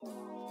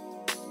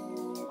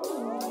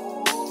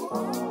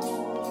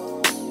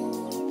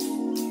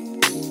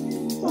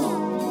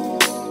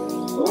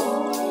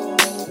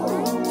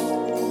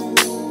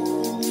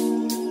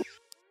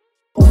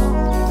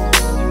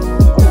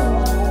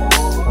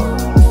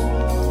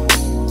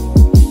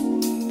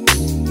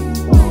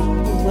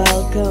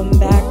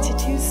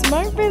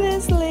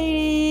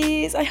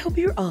I hope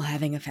you're all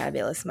having a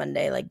fabulous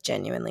Monday, like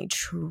genuinely,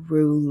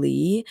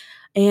 truly.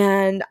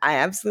 And I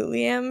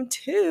absolutely am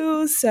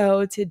too.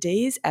 So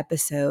today's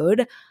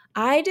episode,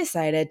 I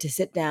decided to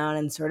sit down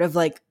and sort of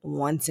like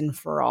once and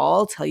for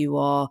all tell you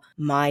all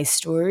my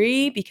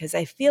story because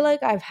I feel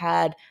like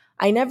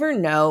I never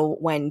know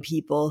when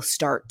people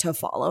start to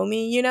follow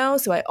me,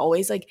 So I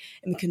always like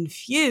am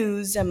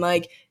confused. I'm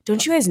like,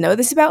 don't you guys know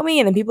this about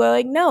me? And then people are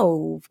like,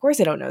 no, of course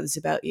I don't know this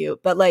about you.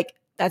 But like,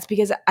 that's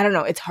because I don't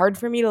know, it's hard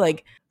for me to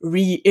like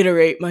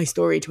reiterate my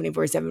story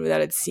 24/7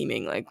 without it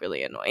seeming like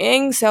really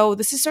annoying. So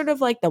this is sort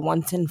of like the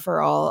once and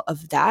for all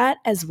of that,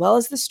 as well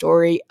as the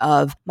story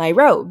of my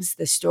robes,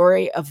 the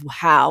story of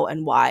how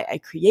and why I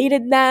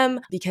created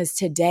them, because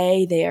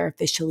today they are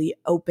officially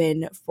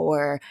open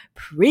for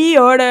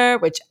pre-order,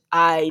 which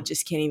I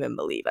just can't even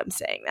believe I'm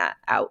saying that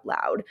out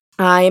loud.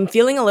 I am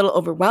feeling a little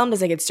overwhelmed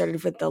as I get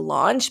started with the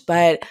launch,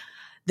 but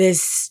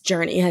this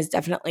journey has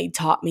definitely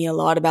taught me a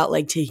lot about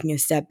like taking a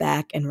step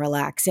back and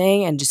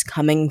relaxing and just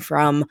coming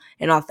from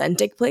an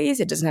authentic place.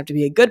 It doesn't have to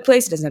be a good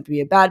place. It doesn't have to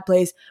be a bad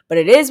place, but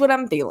it is what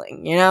I'm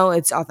feeling,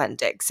 it's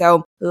authentic.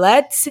 So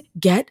let's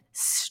get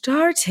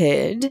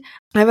started.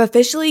 I've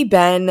officially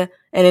been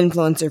an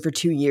influencer for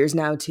 2 years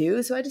now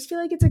too. So I just feel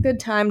like it's a good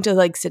time to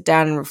like sit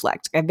down and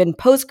reflect. I've been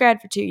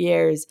post-grad for 2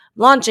 years,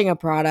 launching a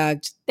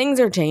product. Things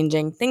are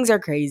changing. Things are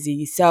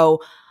crazy. So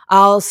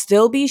I'll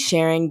still be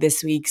sharing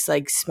this week's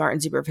like smart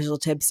and superficial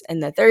tips in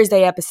the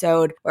Thursday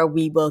episode where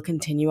we will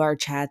continue our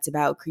chats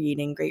about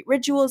creating great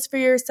rituals for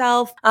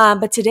yourself.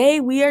 But today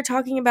we are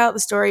talking about the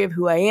story of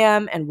who I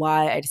am and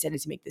why I decided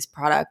to make this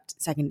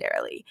product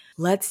secondarily.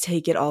 Let's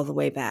take it all the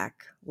way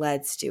back.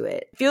 Let's do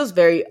it. It feels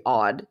very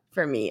odd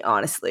for me,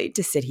 honestly,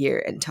 to sit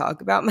here and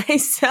talk about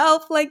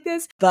myself like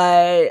this,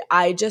 but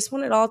I just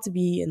want it all to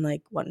be in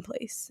like one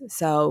place.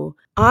 So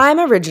I'm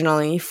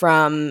originally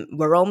from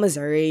rural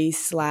Missouri /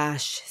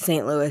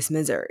 St. Louis,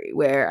 Missouri,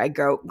 where I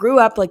grew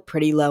up like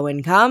pretty low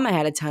income. I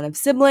had a ton of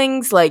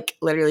siblings, like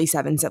literally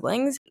 7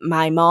 siblings.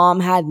 My mom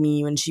had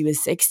me when she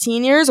was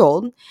 16 years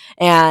old,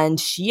 and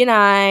she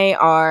and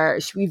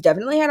we've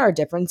definitely had our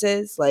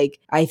differences. Like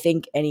I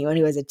think anyone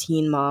who has a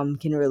teen mom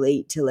can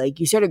relate to like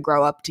you sort of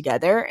grow up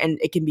together and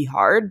it can be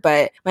hard,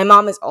 but my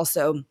mom is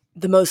also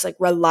the most like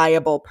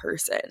reliable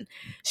person.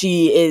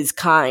 She is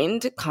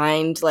kind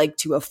like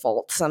to a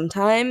fault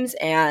sometimes,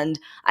 and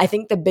I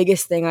think the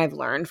biggest thing I've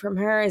learned from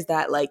her is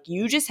that like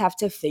you just have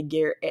to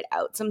figure it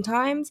out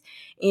sometimes.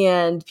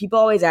 And people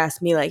always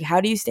ask me like, how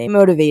do you stay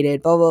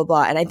motivated, blah blah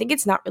blah, and I think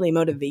it's not really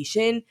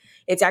motivation.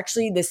 It's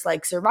actually this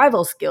like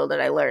survival skill that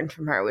I learned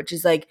from her, which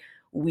is like,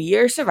 we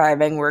are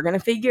surviving. We're going to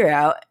figure it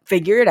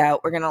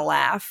out. We're going to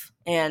laugh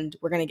and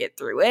we're going to get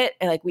through it.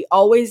 And like, we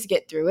always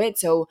get through it.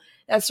 So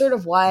that's sort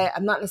of why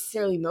I'm not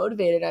necessarily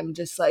motivated. I'm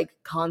just like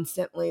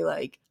constantly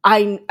like,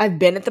 I've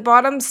been at the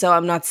bottom, so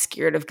I'm not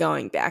scared of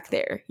going back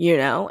there,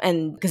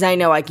 and because I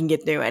know I can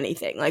get through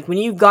anything. Like when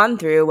you've gone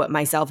through what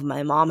myself and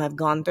my mom have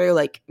gone through,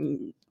 like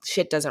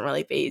shit doesn't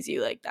really faze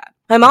you like that.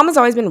 My mom has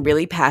always been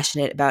really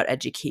passionate about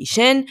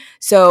education,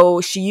 so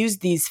she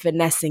used these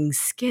finessing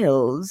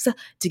skills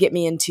to get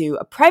me into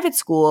a private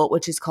school,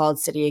 which is called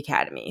City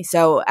Academy.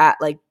 So at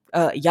like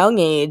a young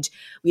age,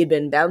 we had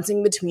been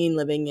bouncing between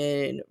living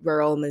in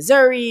rural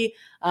Missouri,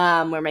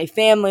 where my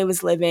family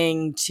was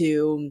living,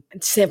 to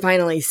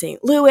finally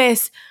St.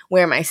 Louis,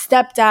 where my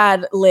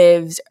stepdad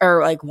lived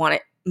or like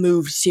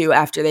moved to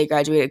after they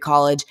graduated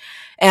college.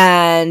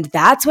 And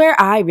that's where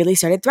I really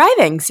started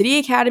thriving. City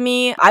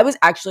Academy. I was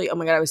actually, oh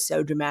my God, I was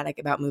so dramatic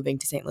about moving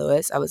to St.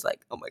 Louis. I was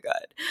like, oh my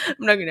God, I'm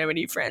not going to have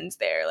any friends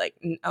there. Like,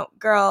 no,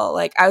 girl,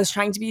 like I was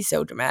trying to be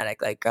so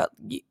dramatic. Like, girl,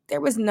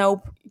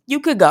 you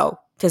could go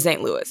to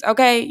St. Louis.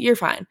 Okay, you're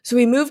fine. So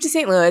we moved to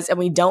St. Louis and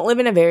we don't live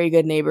in a very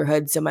good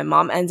neighborhood. So my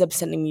mom ends up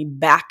sending me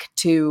back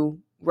to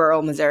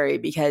rural Missouri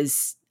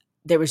because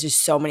there was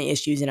just so many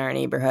issues in our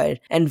neighborhood.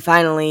 And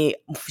finally,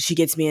 she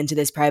gets me into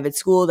this private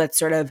school that's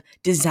sort of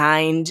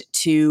designed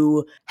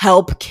to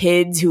help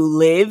kids who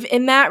live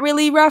in that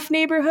really rough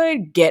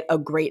neighborhood get a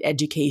great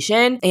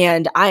education.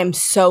 And I am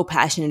so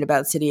passionate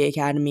about City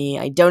Academy.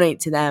 I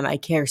donate to them. I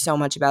care so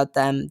much about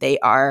them. They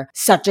are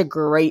such a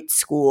great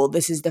school.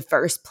 This is the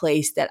first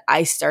place that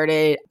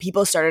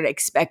people started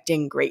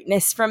expecting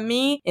greatness from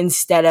me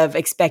instead of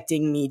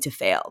expecting me to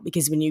fail.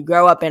 Because when you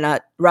grow up in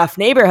a rough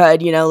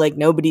neighborhood, like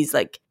nobody's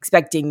like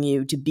expecting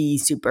you to be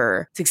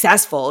super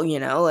successful,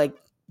 like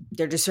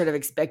they're just sort of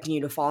expecting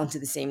you to fall into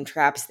the same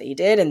traps they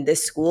did. And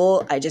this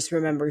school, I just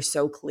remember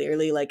so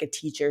clearly like a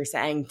teacher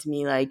saying to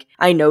me like,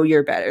 I know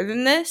you're better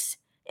than this.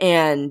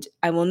 And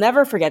I will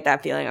never forget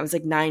that feeling. I was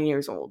like 9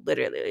 years old,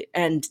 literally.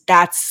 And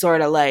that's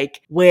sort of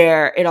like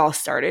where it all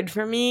started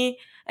for me.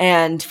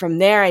 And from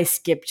there, I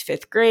skipped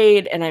 5th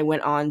grade and I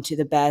went on to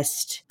the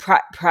best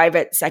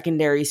private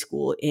secondary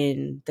school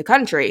in the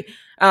country.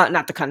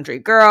 Not the country,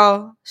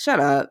 girl, shut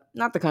up.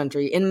 Not the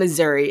country, in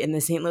Missouri, in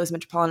the St. Louis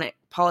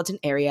metropolitan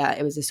area.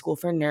 It was a school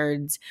for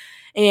nerds.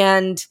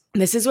 And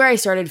this is where I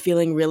started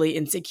feeling really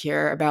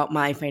insecure about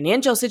my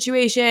financial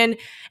situation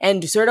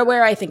and sort of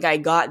where I think I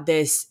got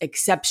this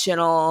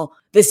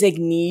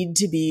need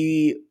to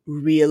be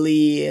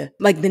really,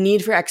 like the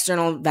need for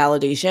external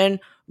validation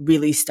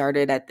really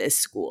started at this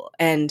school.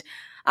 And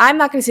I'm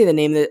not going to say the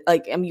name of it.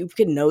 Like, I mean, you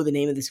could know the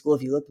name of the school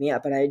if you look me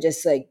up, but I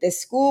just like,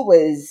 this school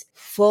was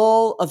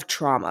full of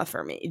trauma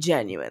for me,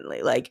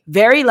 genuinely. Like,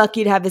 very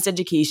lucky to have this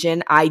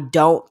education. I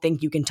don't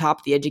think you can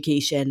top the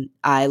education.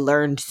 I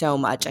learned so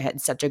much. I had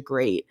such a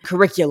great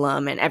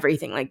curriculum and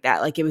everything like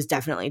that. Like, it was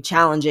definitely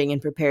challenging and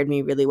prepared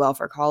me really well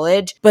for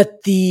college.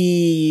 But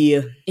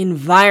the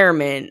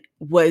environment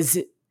was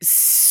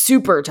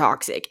super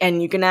toxic.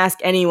 And you can ask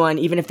anyone,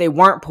 even if they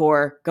weren't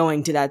poor,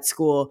 going to that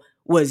school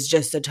was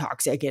just a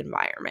toxic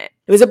environment.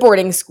 It was a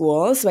boarding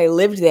school, so I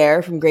lived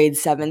there from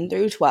grades 7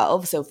 through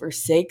 12, so for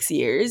 6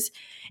 years.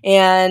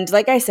 And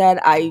like I said,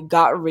 I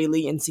got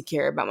really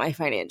insecure about my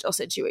financial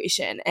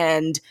situation.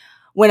 And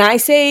when I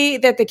say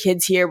that the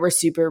kids here were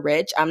super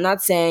rich, I'm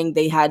not saying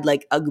they had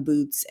like UGG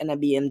boots and a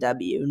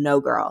BMW. No,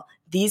 girl.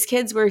 These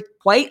kids were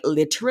quite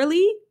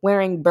literally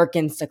wearing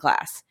Birkins to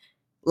class.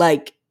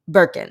 Like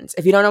Birkins.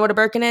 If you don't know what a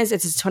Birkin is,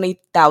 it's a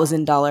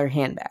 $20,000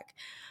 handbag.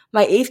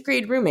 My 8th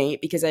grade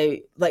roommate, because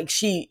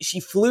she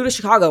flew to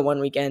Chicago one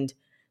weekend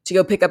to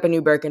go pick up a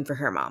new Birkin for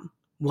her mom.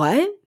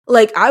 What?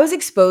 Like, I was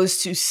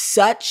exposed to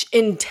such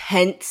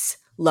intense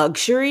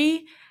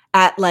luxury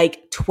at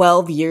like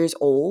 12 years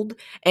old,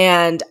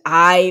 and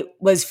I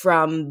was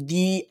from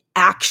the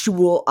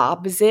actual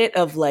opposite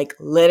of like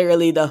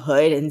literally the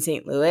hood in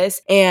St. Louis.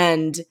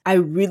 And I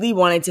really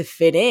wanted to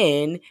fit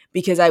in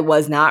because I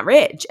was not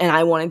rich, and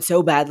I wanted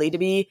so badly to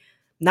be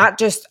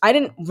I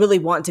didn't really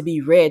want to be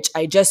rich.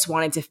 I just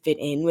wanted to fit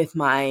in with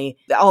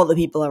all the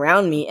people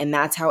around me. And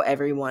that's how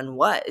everyone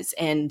was.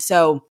 And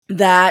so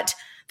the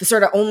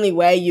sort of only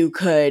way you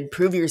could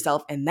prove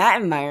yourself in that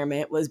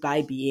environment was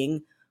by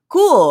being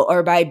cool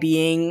or by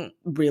being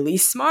really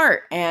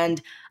smart.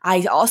 And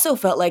I also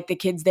felt like the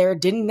kids there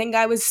didn't think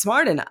I was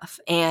smart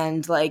enough.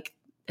 And like,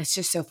 it's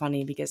just so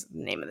funny because of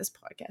the name of this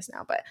podcast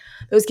now, but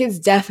those kids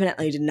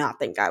definitely did not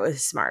think I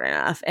was smart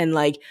enough. And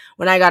like,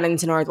 when I got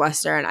into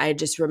Northwestern, I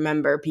just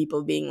remember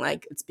people being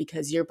like, it's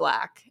because you're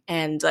Black.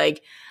 And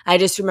like, I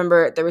just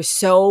remember there were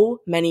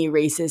so many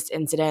racist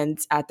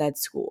incidents at that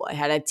school. I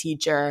had a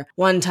teacher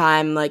one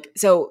time,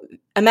 so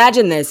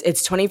imagine this,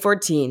 it's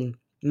 2014.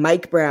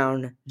 Mike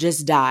Brown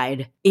just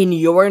died in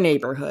your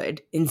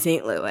neighborhood in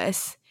St.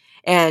 Louis,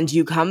 and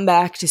you come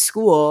back to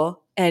school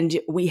and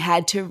we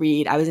had to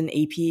read, I was in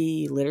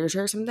AP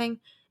literature or something,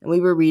 and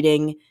we were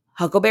reading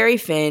Huckleberry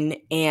Finn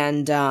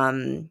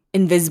and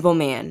Invisible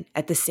Man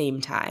at the same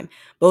time.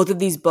 Both of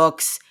these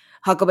books,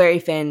 Huckleberry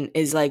Finn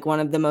is like one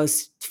of the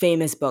most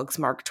famous books,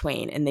 Mark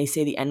Twain, and they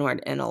say the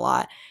N-word in a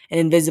lot. And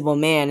Invisible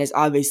Man is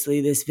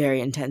obviously this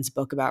very intense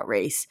book about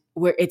race,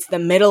 where it's the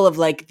middle of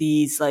like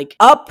these like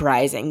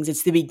uprisings.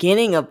 It's the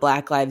beginning of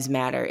Black Lives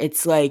Matter.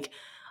 It's like,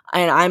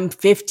 and I'm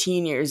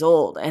 15 years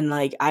old. And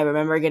like, I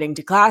remember getting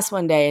to class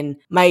one day and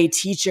my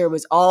teacher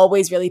was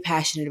always really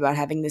passionate about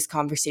having this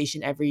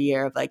conversation every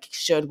year of like,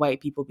 should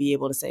white people be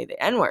able to say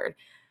the N-word?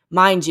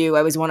 Mind you,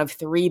 I was one of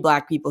 3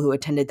 Black people who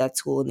attended that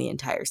school in the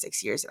entire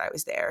 6 years that I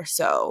was there.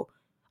 So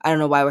I don't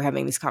know why we're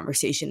having this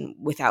conversation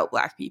without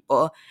Black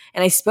people.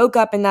 And I spoke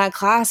up in that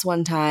class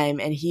one time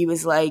and he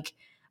was like,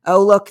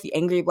 oh, look, the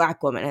angry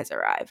Black woman has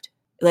arrived.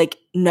 Like,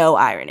 no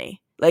irony.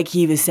 Like,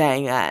 he was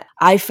saying that.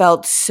 I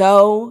felt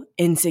so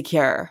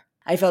insecure.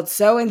 I felt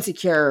so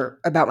insecure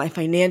about my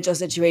financial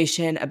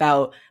situation,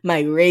 about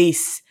my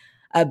race,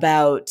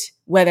 about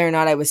whether or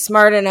not I was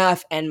smart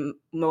enough and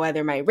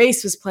whether my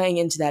race was playing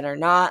into that or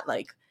not.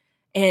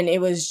 And it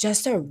was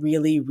just a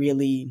really,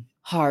 really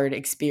hard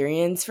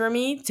experience for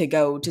me to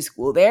go to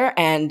school there.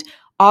 And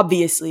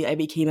obviously, I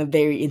became a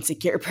very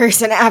insecure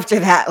person after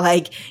that.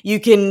 Like, you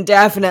can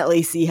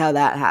definitely see how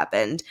that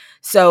happened.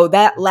 So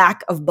that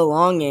lack of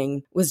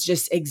belonging was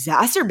just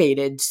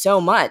exacerbated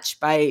so much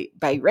by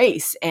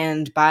race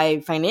and by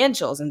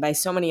financials and by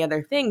so many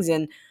other things.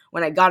 And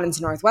when I got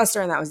into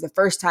Northwestern, that was the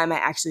first time I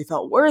actually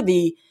felt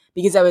worthy,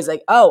 because I was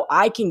like, oh,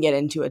 I can get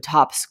into a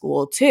top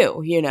school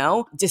too, you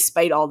know,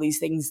 despite all these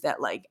things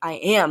that like I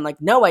am. Like,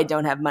 no, I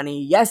don't have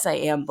money. Yes, I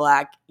am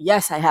Black.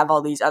 Yes, I have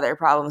all these other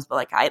problems, but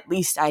like, at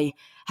least I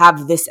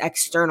have this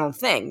external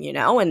thing, you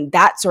know? And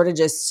that sort of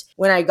just,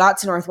 when I got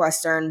to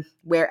Northwestern,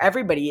 where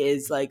everybody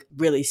is like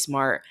really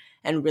smart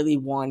and really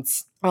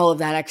wants all of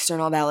that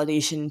external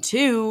validation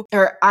too,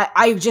 or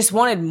I just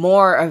wanted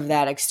more of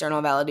that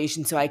external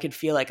validation so I could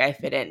feel like I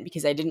fit in,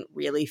 because I didn't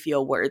really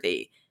feel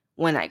worthy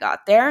when I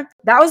got there.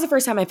 That was the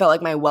first time I felt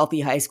like my wealthy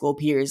high school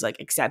peers like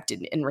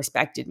accepted and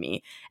respected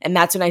me. And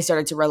that's when I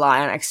started to rely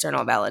on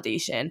external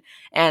validation.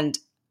 And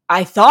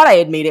I thought I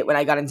had made it when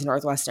I got into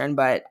Northwestern,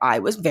 but I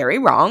was very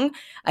wrong.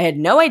 I had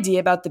no idea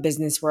about the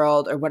business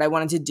world or what I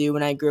wanted to do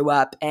when I grew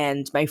up.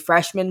 And my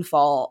freshman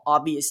fall,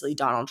 obviously,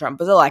 Donald Trump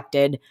was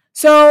elected.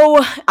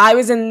 So I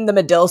was in the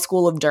Medill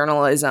School of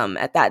Journalism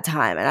at that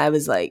time. And I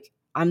was like,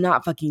 I'm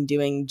not fucking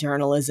doing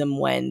journalism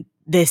when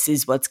this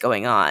is what's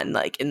going on,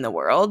 like, in the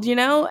world, you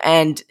know?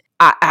 And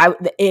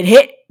it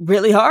hit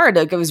really hard.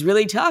 Like, it was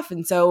really tough.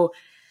 And so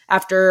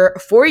after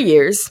 4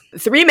 years,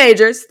 3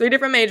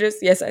 different majors.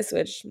 Yes, I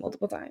switched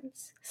multiple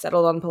times.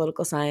 Settled on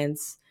political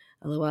science.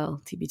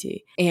 LOL,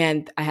 TBT.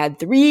 And I had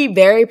 3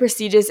 very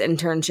prestigious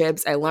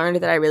internships. I learned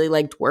that I really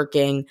liked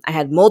working. I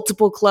had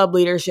multiple club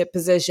leadership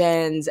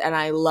positions, and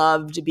I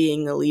loved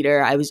being a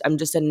leader. I'm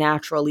just a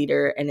natural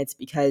leader, and it's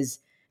because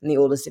I'm the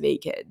oldest of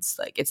 8 kids.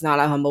 Like, it's not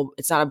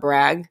a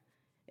brag.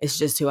 It's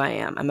just who I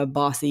am. I'm a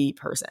bossy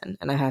person,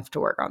 and I have to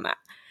work on that.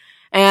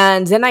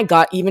 And then I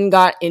got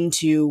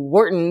into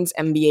Wharton's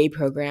MBA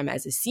program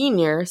as a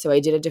senior. So I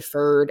did a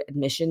deferred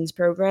admissions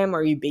program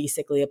where you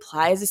basically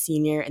apply as a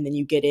senior and then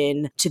you get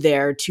in to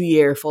their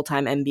 2-year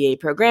full-time MBA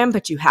program,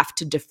 but you have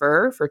to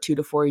defer for 2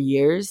 to 4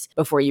 years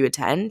before you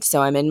attend.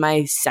 So I'm in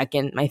my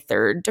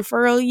third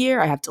deferral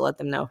year. I have to let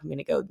them know if I'm going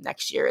to go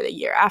next year or the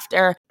year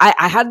after.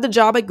 I had the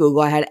job at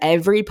Google. I had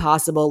every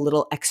possible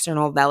little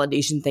external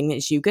validation thing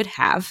that you could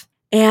have.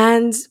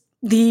 And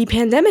the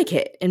pandemic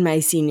hit in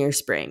my senior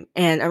spring,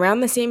 and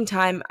around the same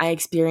time, I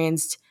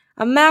experienced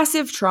a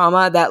massive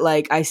trauma that,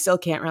 like, I still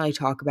can't really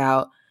talk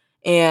about.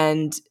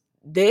 And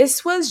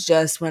this was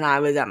just when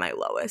I was at my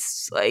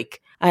lowest.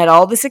 Like, I had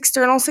all this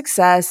external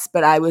success,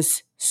 but I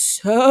was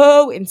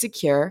so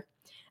insecure.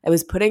 I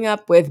was putting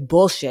up with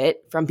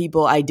bullshit from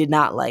people I did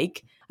not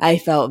like. I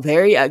felt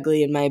very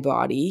ugly in my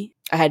body.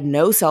 I had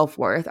no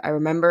self-worth. I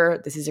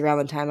remember this is around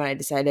the time when I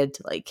decided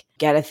to, like,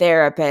 get a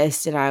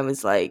therapist. And I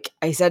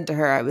said to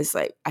her, I was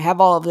like, I have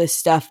all of this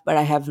stuff, but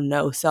I have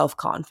no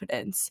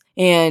self-confidence.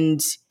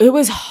 And it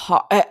was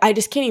hard. I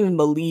just can't even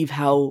believe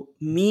how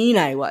mean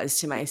I was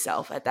to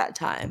myself at that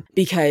time,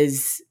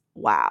 because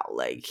wow,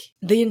 like,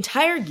 the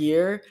entire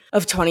year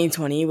of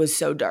 2020 was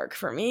so dark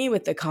for me,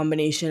 with the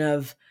combination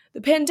of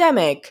the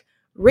pandemic,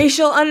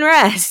 racial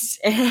unrest,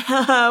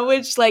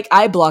 which, like,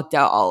 I blocked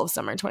out all of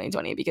summer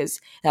 2020 because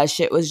that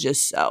shit was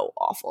just so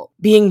awful.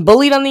 Being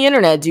bullied on the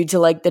internet due to,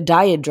 like, the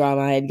diet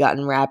drama I had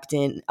gotten wrapped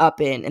up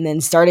in, and then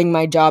starting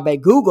my job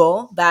at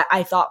Google that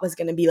I thought was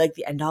going to be, like,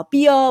 the end all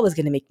be all, was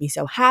going to make me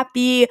so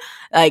happy.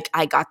 Like,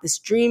 I got this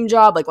dream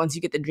job. Like, once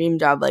you get the dream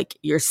job, like,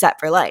 you're set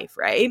for life,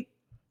 right?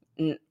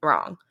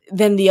 Wrong.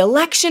 Then the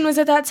election was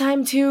at that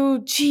time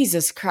too.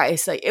 Jesus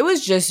Christ. Like, it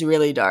was just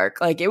really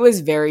dark. Like, it was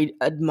very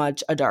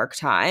much a dark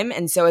time.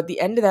 And so at the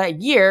end of that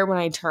year, when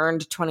I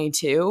turned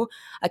 22,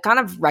 I kind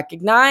of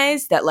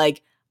recognized that,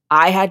 like,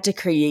 I had to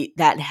create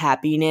that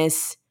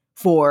happiness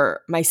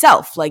for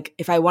myself. Like,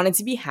 if I wanted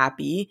to be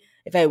happy,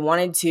 if I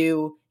wanted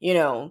to, you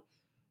know,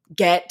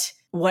 get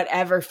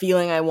whatever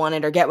feeling I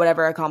wanted or get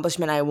whatever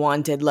accomplishment I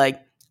wanted,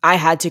 like, I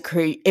had to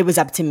create, it was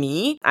up to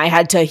me. I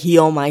had to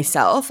heal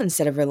myself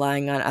instead of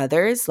relying on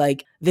others.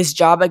 Like, this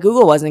job at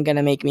Google wasn't going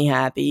to make me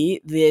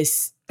happy.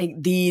 These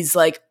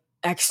like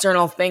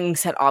external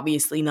things had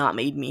obviously not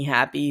made me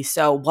happy.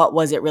 So what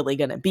was it really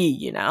going to be,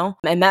 you know?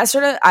 And that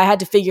sort of, I had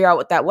to figure out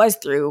what that was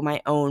through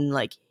my own,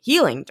 like,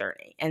 healing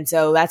journey. And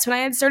so that's when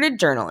I had started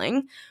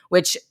journaling,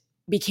 which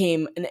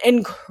became an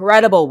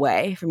incredible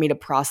way for me to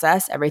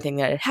process everything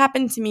that had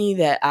happened to me,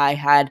 that I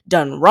had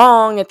done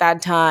wrong at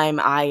that time.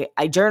 I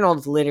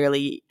journaled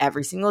literally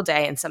every single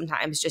day, and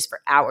sometimes just for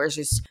hours,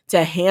 just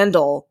to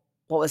handle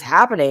what was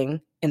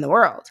happening in the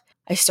world.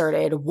 I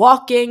started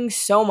walking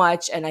so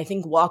much, and I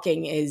think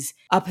walking is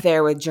up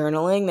there with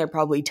journaling. They're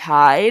probably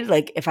tied.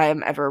 Like, if I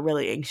am ever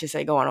really anxious,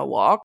 I go on a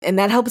walk, and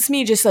that helps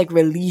me just, like,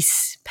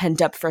 release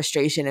pent up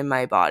frustration in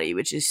my body,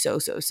 which is so,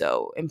 so,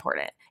 so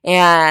important.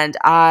 And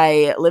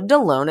I lived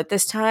alone at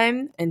this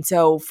time. And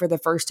so for the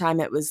first time,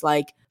 it was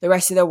like the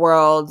rest of the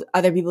world,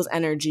 other people's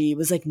energy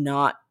was, like,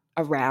 not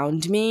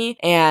around me.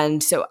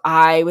 And so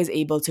I was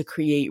able to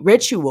create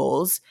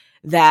rituals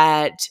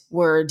that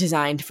were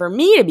designed for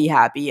me to be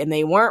happy, and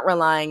they weren't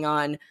relying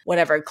on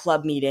whatever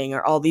club meeting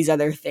or all these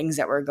other things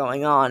that were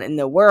going on in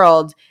the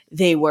world.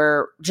 They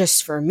were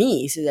just for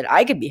me so that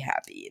I could be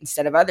happy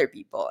instead of other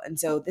people. And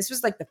so this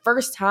was, like, the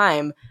first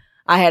time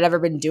I had ever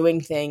been doing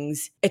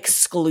things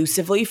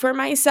exclusively for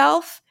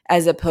myself,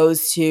 as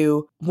opposed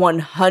to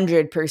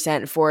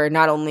 100% for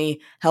not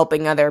only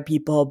helping other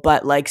people,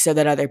 but, like, so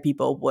that other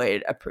people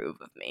would approve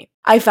of me.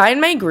 I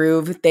find my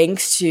groove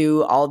thanks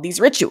to all these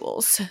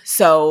rituals.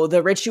 So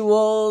the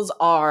rituals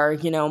are,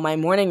 you know, my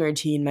morning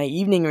routine, my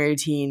evening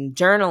routine,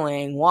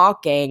 journaling,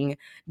 walking,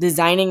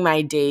 designing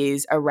my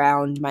days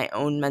around my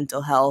own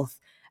mental health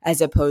as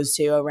opposed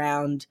to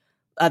around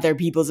other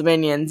people's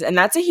opinions. And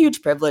that's a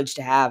huge privilege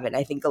to have. And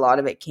I think a lot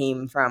of it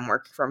came from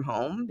work from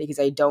home, because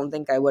I don't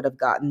think I would have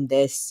gotten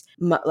this,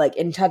 like,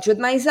 in touch with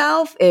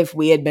myself if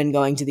we had been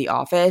going to the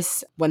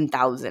office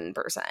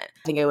 1000%. I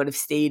think I would have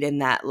stayed in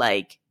that,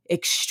 like,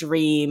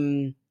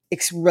 extreme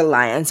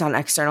reliance on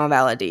external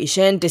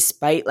validation,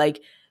 despite,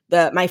 like,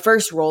 my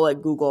first role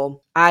at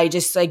Google, I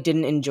just like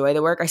didn't enjoy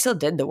the work. I still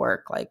did the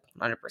work like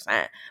 100%,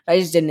 but I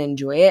just didn't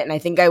enjoy it. And I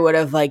think I would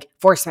have like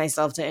forced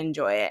myself to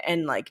enjoy it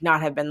and like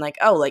not have been like,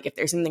 oh, like if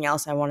there's something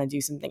else, I want to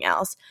do something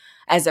else,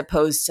 as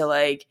opposed to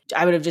like,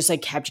 I would have just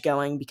like kept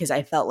going because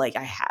I felt like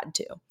I had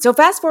to. So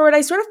fast forward,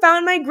 I sort of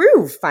found my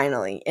groove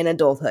finally in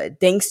adulthood,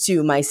 thanks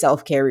to my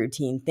self-care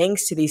routine,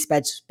 thanks to these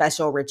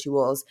special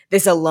rituals,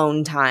 this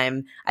alone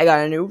time. I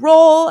got a new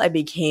role. I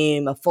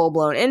became a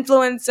full-blown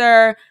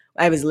influencer.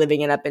 I was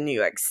living it up in New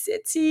York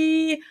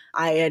City.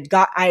 I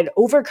had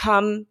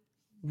overcome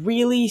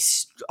really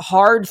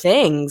hard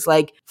things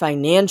like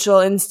financial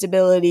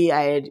instability.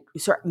 I had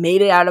sort of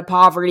made it out of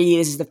poverty.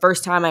 This is the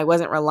first time I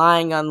wasn't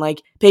relying on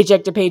like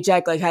paycheck to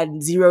paycheck, like had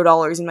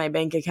 $0 in my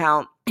bank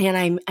account.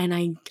 And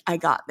I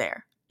got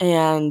there.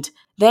 And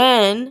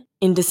then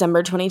in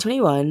December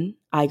 2021,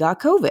 I got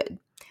COVID.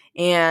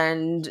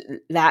 And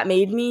that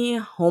made me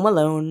home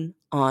alone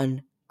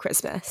on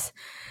Christmas.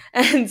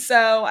 And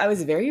so I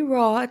was very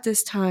raw at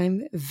this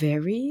time,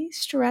 very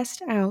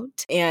stressed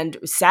out and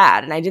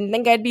sad. And I didn't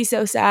think I'd be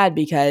so sad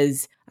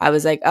because I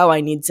was like, oh,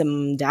 I need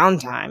some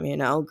downtime, you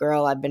know,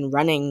 girl, I've been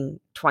running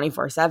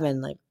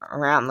 24/7, like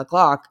around the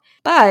clock.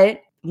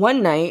 But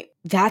one night,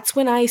 that's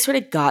when I sort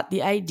of got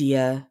the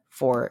idea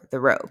for the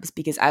robes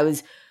because I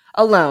was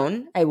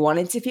alone. I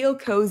wanted to feel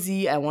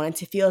cozy. I wanted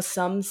to feel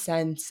some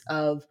sense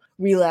of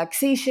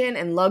relaxation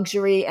and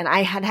luxury. And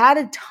I had had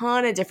a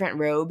ton of different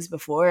robes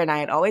before, and I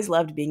had always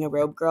loved being a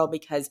robe girl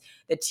because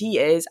the tea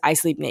is I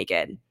sleep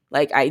naked.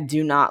 Like, I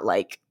do not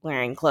like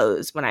wearing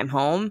clothes when I'm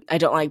home. I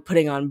don't like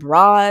putting on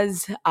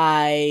bras.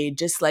 I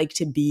just like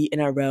to be in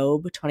a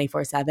robe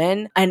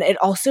 24/7. And it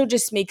also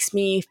just makes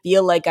me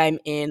feel like I'm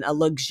in a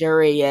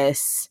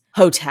luxurious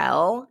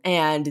hotel.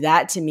 And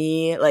that to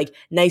me, like,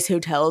 nice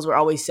hotels were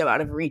always so out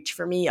of reach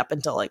for me up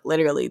until like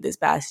literally this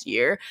past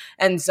year.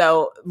 And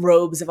so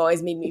robes have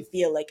always made me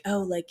feel like, oh,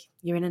 like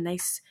you're in a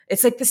nice,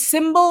 it's like the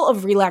symbol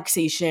of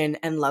relaxation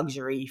and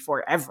luxury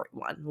for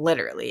everyone,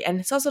 literally. And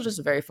it's also just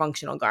a very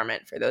functional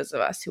garment for those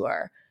of us who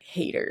are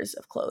haters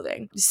of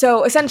clothing.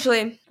 So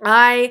essentially,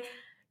 I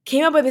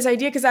came up with this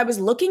idea because I was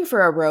looking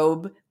for a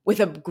robe with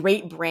a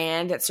great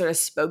brand that sort of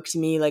spoke to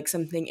me, like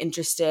something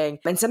interesting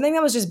and something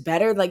that was just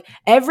better. Like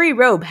every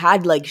robe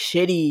had like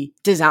shitty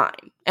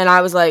design. And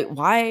I was like,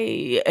 why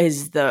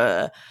is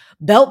the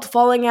belt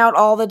falling out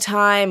all the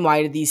time?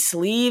 Why do these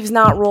sleeves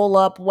not roll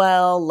up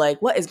well?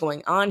 Like, what is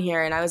going on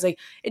here? And I was like,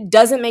 it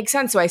doesn't make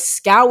sense. So I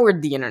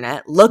scoured the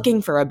internet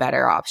looking for a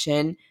better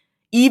option.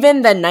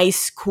 Even the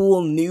nice,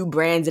 cool new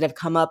brands that have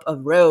come up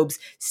of robes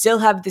still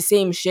have the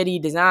same shitty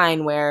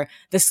design where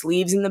the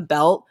sleeves and the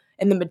belt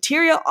and the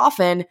material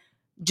often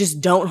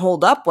just don't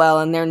hold up well,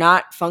 and they're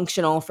not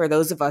functional for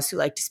those of us who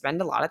like to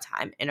spend a lot of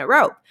time in a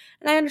robe.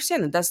 And I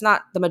understand that that's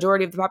not the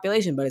majority of the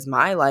population, but it's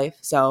my life.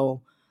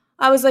 So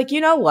I was like,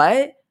 you know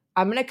what?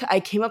 I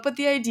came up with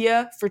the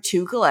idea for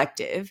Too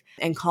Collective,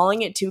 and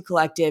calling it Too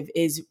Collective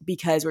is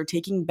because we're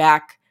taking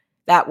back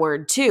that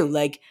word too.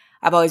 Like,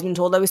 I've always been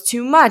told I was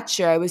too much,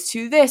 or I was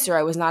too this, or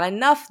I was not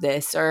enough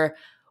this, or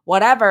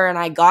whatever. And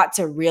I got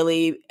to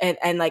really,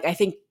 and like, I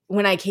think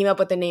when I came up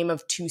with the name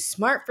of Too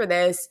Smart for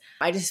this,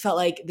 I just felt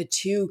like the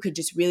two could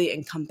just really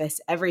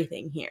encompass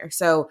everything here.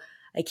 So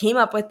I came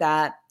up with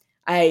that.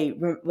 I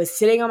was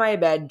sitting on my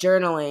bed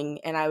journaling,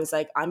 and I was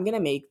like, I'm going to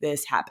make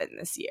this happen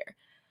this year.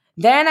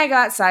 Then I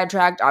got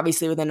sidetracked,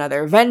 obviously, with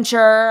another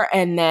venture.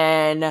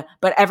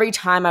 But every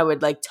time I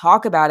would like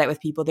talk about it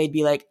with people, they'd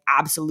be like,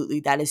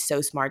 absolutely, that is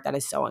so smart. That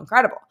is so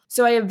incredible.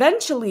 So I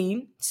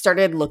eventually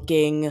started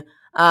looking.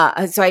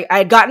 I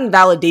had gotten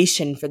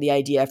validation for the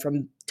idea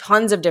from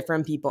tons of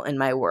different people in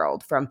my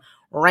world, from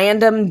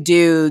random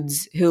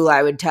dudes who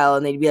I would tell,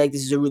 and they'd be like,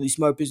 this is a really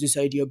smart business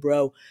idea,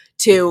 bro,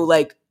 to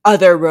like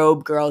other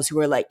robe girls who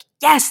were like,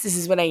 yes, this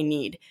is what I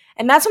need.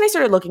 And that's when I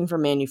started looking for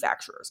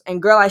manufacturers.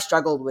 And girl, I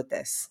struggled with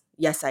this.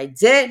 Yes, I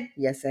did.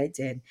 Yes, I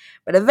did.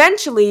 But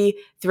eventually,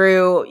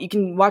 you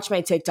can watch my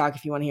TikTok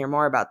if you want to hear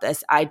more about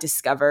this, I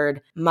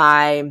discovered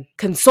my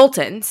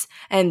consultants,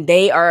 and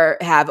they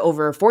have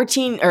over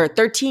 14 or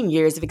 13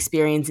 years of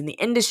experience in the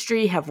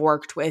industry, have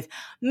worked with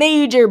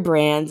major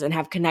brands, and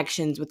have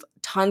connections with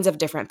tons of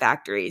different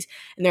factories.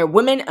 And they're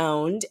women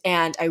owned.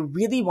 And I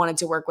really wanted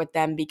to work with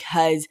them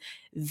because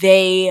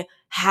they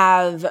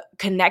have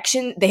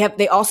connection.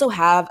 They also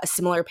have a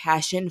similar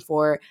passion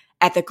for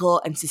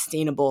ethical and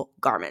sustainable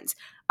garments.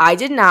 I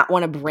did not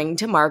want to bring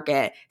to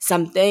market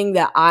something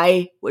that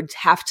I would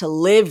have to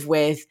live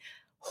with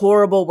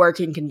horrible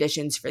working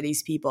conditions for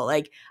these people.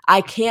 Like, I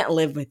can't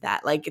live with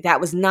that. Like,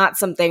 that was not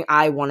something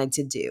I wanted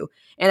to do.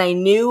 And I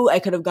knew I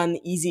could have gone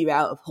the easy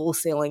route of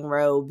wholesaling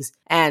robes.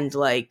 And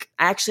like,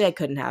 actually I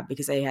couldn't have,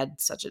 because I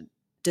had such a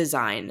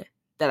design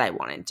that I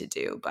wanted to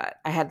do, but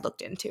I had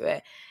looked into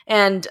it.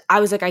 And I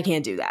was like, I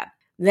can't do that.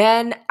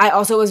 Then I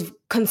also was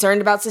concerned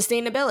about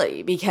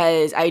sustainability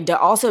because I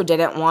also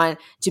didn't want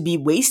to be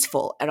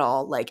wasteful at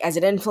all. Like, as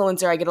an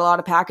influencer, I get a lot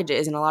of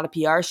packages and a lot of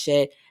PR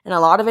shit, and a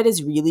lot of it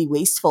is really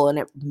wasteful, and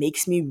it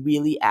makes me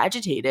really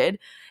agitated.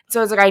 So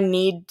I was like,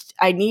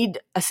 I need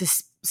a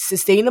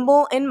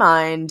sustainable in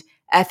mind,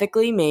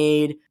 ethically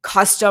made,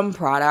 custom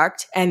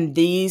product. And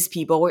these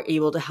people were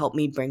able to help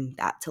me bring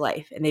that to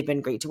life. And they've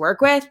been great to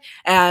work with.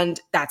 And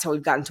that's how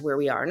we've gotten to where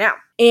we are now.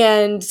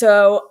 And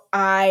so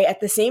at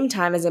the same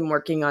time as I'm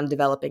working on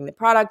developing the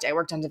product, I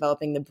worked on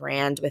developing the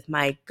brand with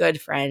my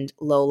good friend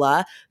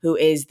Lola, who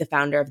is the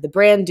founder of The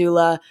Brand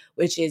Doula,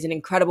 which is an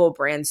incredible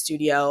brand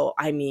studio.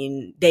 I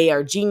mean, they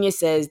are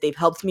geniuses. They've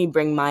helped me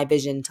bring my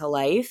vision to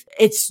life.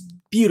 It's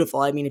beautiful.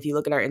 I mean, if you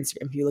look at our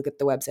Instagram, if you look at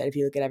the website, if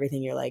you look at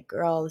everything, you're like,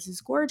 girl, this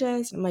is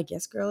gorgeous. And I'm like,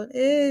 yes, girl, it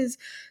is.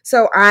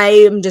 So I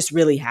am just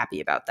really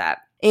happy about that.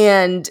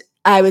 And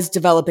I was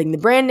developing the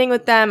branding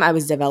with them. I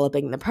was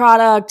developing the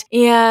product,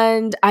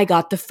 and I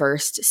got the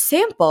first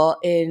sample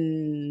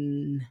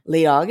in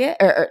late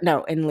August,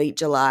 in late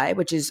July,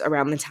 which is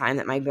around the time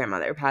that my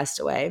grandmother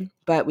passed away.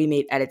 But we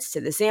made edits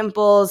to the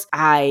samples.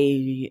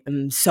 I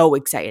am so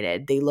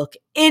excited. They look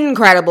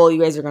incredible.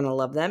 You guys are going to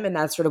love them. And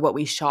that's sort of what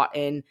we shot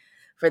in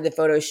for the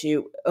photo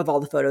shoot of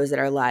all the photos that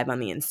are live on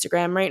the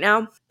Instagram right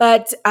now.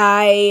 But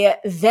I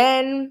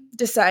then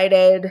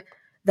decided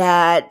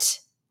that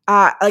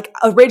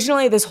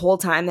originally this whole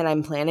time that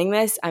I'm planning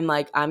this, I'm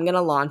like, I'm going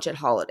to launch at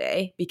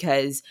holiday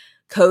because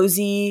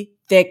cozy,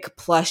 thick,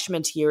 plush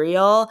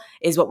material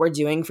is what we're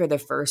doing for the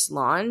first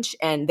launch.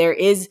 And there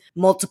is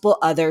multiple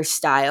other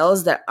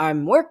styles that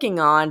I'm working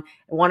on.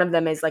 One of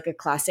them is like a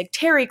classic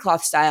terry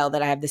cloth style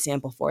that I have the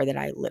sample for that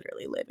I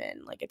literally live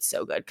in. Like, it's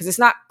so good because it's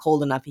not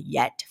cold enough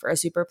yet for a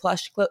super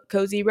plush,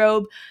 cozy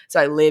robe. So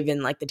I live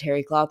in like the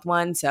terry cloth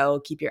one.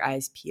 So keep your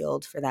eyes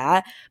peeled for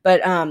that.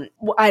 But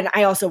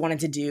I also wanted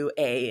to do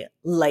a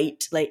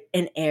light, like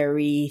an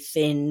airy,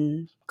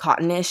 thin,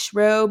 cottonish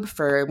robe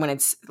for when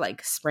it's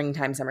like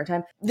springtime,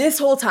 summertime. This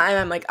whole time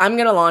I'm like, I'm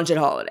gonna launch at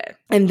holiday.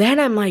 And then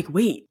I'm like,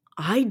 wait,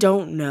 I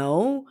don't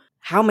know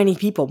how many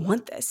people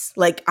want this.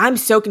 Like, I'm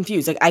so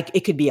confused. Like,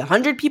 it could be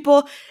 100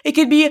 people. It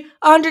could be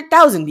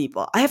 100,000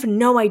 people. I have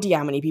no idea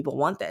how many people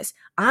want this.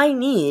 I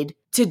need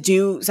to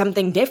do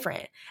something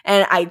different.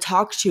 And I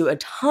talked to a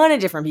ton of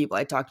different people.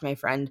 I talked to my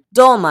friend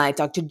Dolma. I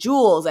talked to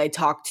Jules. I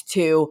talked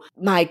to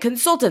my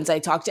consultants. I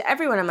talked to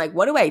everyone. I'm like,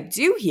 what do I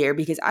do here?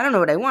 Because I don't know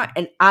what I want.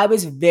 And I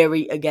was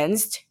very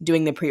against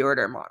doing the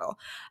pre-order model.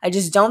 I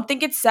just don't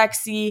think it's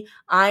sexy.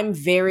 I'm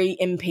very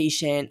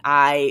impatient.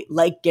 I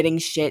like getting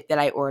shit that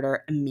I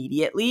order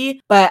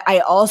immediately. But I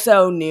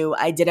also knew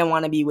I didn't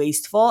want to be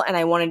wasteful. And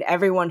I wanted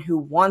everyone who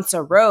wants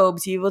a robe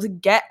to be able to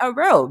get a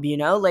robe, you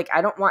know? Like,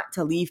 I don't want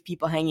to leave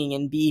people hanging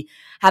and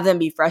have them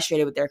be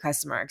frustrated with their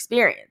customer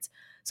experience.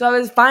 So I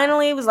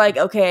was like,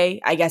 okay,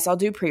 I guess I'll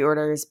do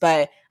pre-orders.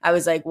 But I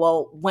was like,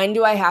 well, when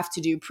do I have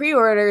to do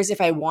pre-orders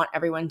if I want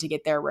everyone to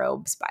get their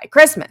robes by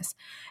Christmas?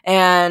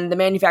 And the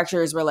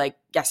manufacturers were like,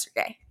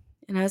 yesterday.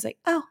 And I was like,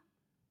 oh,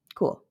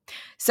 cool.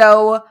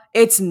 So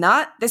this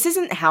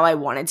isn't how I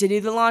wanted to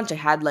do the launch. I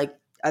had like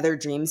other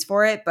dreams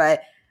for it,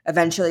 but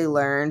eventually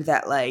learned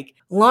that like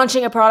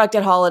launching a product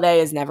at holiday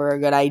is never a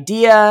good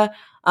idea.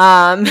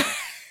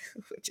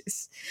 Which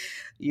is,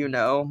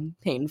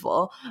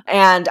 painful.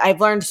 And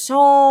I've learned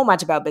so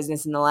much about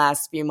business in the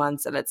last few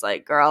months that it's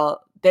like,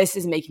 girl, this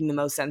is making the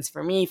most sense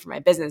for me, for my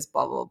business,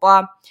 blah, blah,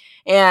 blah.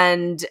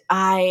 And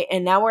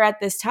now we're at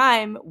this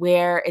time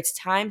where it's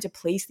time to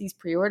place these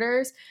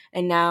pre-orders.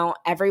 And now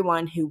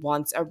everyone who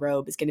wants a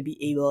robe is going to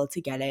be able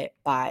to get it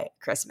by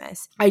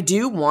Christmas. I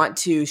do want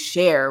to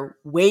share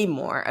way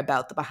more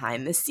about the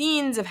behind the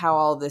scenes of how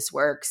all this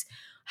works,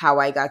 how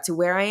I got to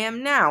where I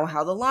am now,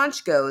 how the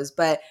launch goes.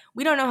 But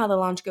we don't know how the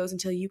launch goes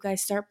until you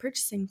guys start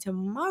purchasing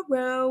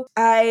tomorrow.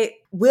 I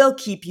will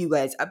keep you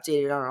guys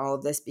updated on all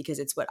of this because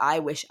it's what I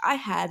wish I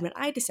had when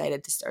I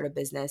decided to start a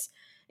business.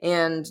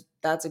 And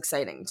that's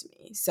exciting to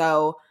me.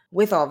 So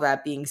with all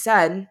that being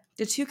said,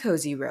 the Too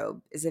Cozy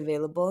robe is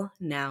available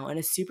now in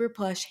a super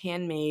plush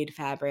handmade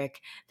fabric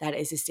that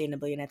is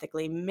sustainably and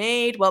ethically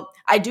made. Well,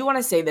 I do want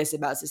to say this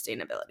about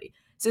sustainability.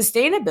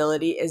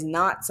 Sustainability is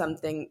not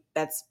something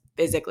that's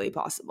physically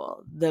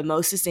possible. The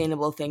most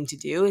sustainable thing to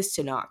do is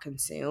to not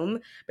consume.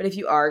 But if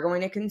you are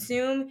going to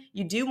consume,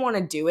 you do want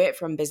to do it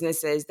from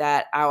businesses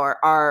that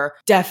are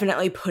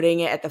definitely putting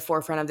it at the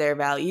forefront of their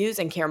values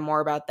and care more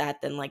about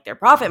that than like their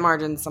profit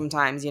margins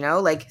sometimes,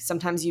 like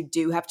sometimes you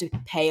do have to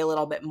pay a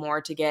little bit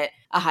more to get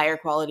a higher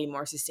quality,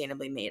 more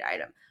sustainably made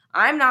item.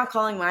 I'm not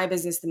calling my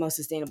business the most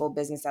sustainable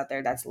business out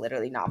there. That's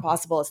literally not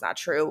possible. It's not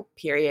true,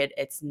 period.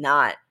 It's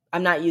not.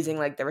 I'm not using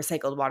like the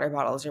recycled water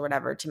bottles or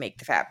whatever to make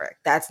the fabric.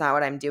 That's not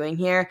what I'm doing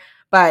here.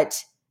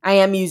 But I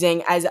am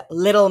using as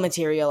little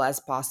material as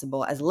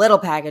possible, as little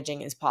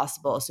packaging as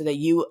possible, so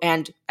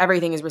that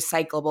everything is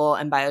recyclable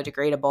and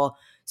biodegradable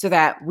so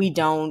that we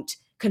don't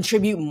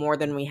contribute more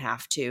than we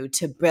have to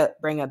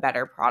bring a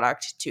better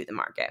product to the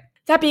market.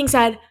 That being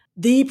said,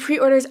 the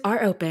pre-orders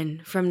are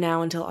open from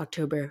now until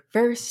October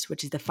 1st,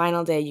 which is the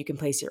final day you can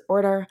place your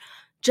order.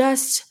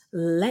 just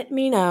let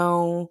me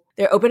know.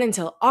 They're open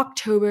until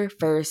October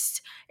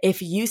 1st.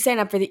 If you sign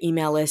up for the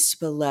email list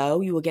below,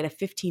 you will get a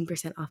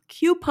 15% off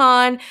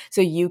coupon.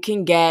 So you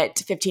can get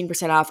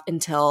 15% off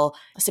until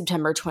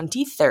September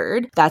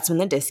 23rd. That's when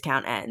the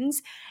discount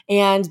ends.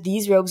 And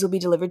these robes will be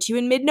delivered to you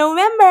in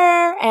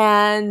mid-November.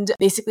 And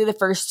basically the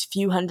first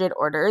few hundred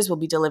orders will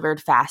be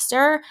delivered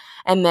faster.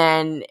 And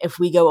then if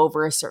we go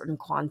over a certain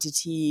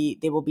quantity,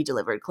 they will be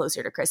delivered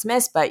closer to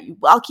Christmas. But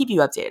I'll keep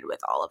you updated with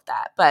all of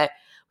that. But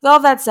with all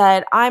of that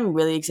said, I'm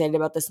really excited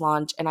about this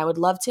launch, and I would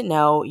love to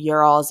know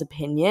your all's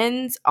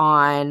opinions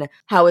on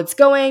how it's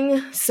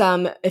going.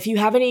 If you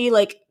have any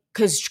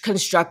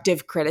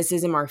constructive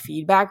criticism or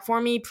feedback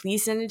for me,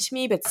 please send it to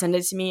me, but send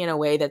it to me in a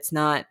way that's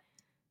not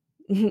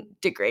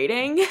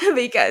degrading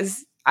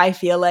because I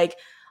feel like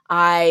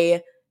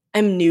I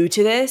am new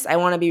to this. I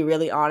want to be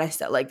really honest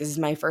that this is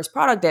my first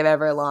product I've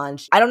ever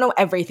launched. I don't know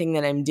everything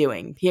that I'm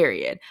doing,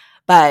 period.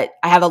 But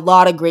I have a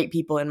lot of great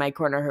people in my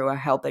corner who are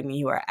helping me,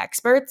 who are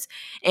experts.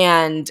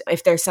 And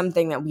if there's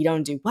something that we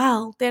don't do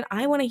well, then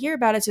I want to hear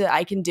about it so that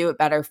I can do it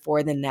better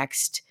for the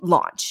next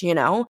launch,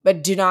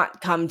 But do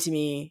not come to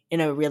me in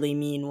a really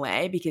mean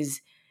way,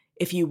 because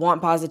if you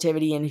want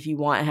positivity and if you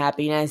want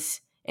happiness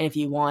and if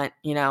you want,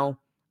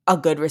 a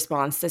good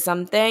response to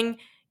something,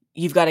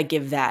 you've got to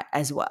give that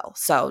as well.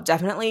 So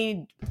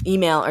definitely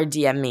email or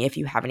DM me if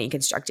you have any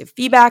constructive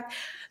feedback.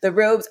 The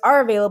robes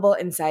are available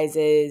in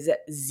sizes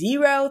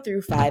 0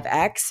 through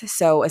 5X.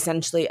 So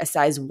essentially a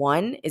size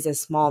 1 is a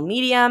small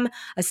medium,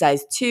 a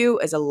size 2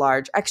 is a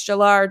large extra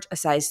large, a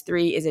size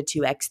 3 is a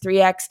 2X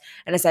 3X,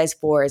 and a size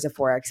 4 is a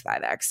 4X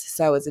 5X.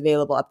 So it's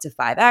available up to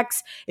 5X.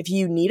 If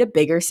you need a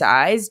bigger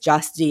size,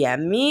 just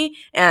DM me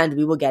and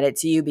we will get it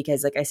to you,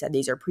 because like I said,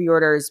 these are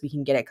pre-orders. We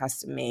can get it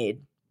custom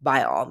made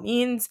by all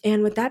means.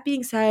 And with that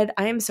being said,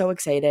 I am so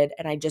excited,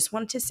 and I just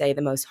want to say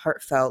the most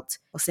heartfelt,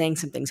 saying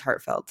something's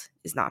heartfelt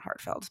is not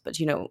heartfelt, but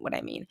you know what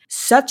I mean.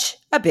 Such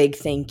a big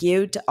thank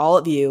you to all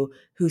of you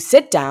who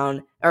sit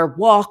down or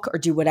walk or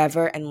do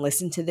whatever and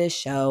listen to this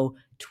show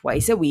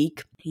twice a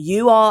week.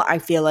 You all, I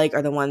feel like,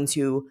 are the ones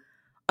who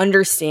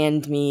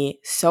understand me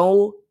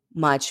so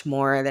much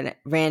more than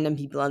random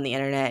people on the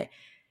internet.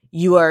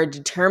 You are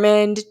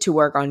determined to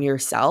work on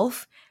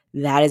yourself.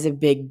 That is a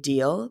big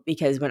deal,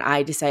 because when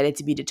I decided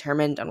to be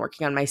determined on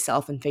working on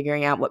myself and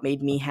figuring out what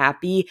made me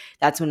happy,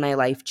 that's when my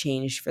life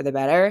changed for the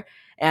better.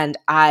 And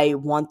I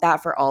want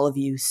that for all of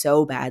you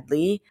so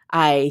badly.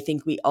 I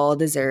think we all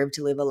deserve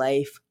to live a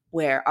life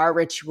where our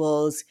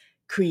rituals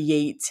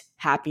create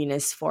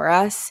happiness for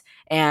us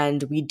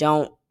and we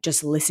don't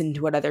just listen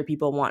to what other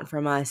people want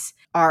from us.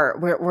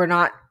 We're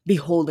not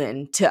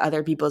beholden to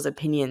other people's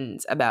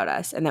opinions about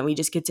us, and that we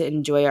just get to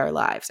enjoy our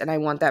lives. And I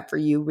want that for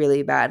you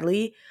really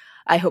badly.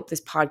 I hope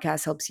this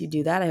podcast helps you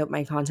do that. I hope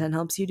my content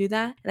helps you do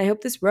that. And I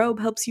hope this robe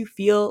helps you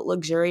feel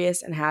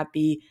luxurious and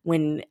happy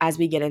as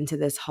we get into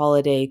this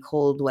holiday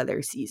cold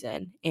weather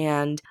season.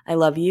 And I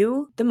love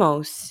you the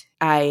most.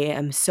 I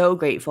am so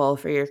grateful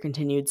for your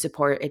continued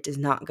support. It does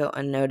not go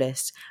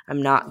unnoticed.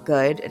 I'm not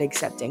good at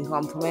accepting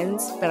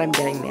compliments, but I'm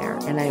getting there.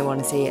 And I want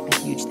to say a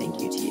huge thank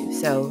you to you.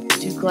 So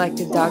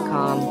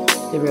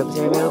TooCollective.com. The robes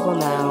are available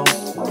now.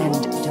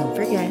 And don't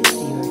forget,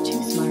 you are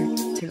too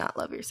smart to not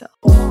love yourself.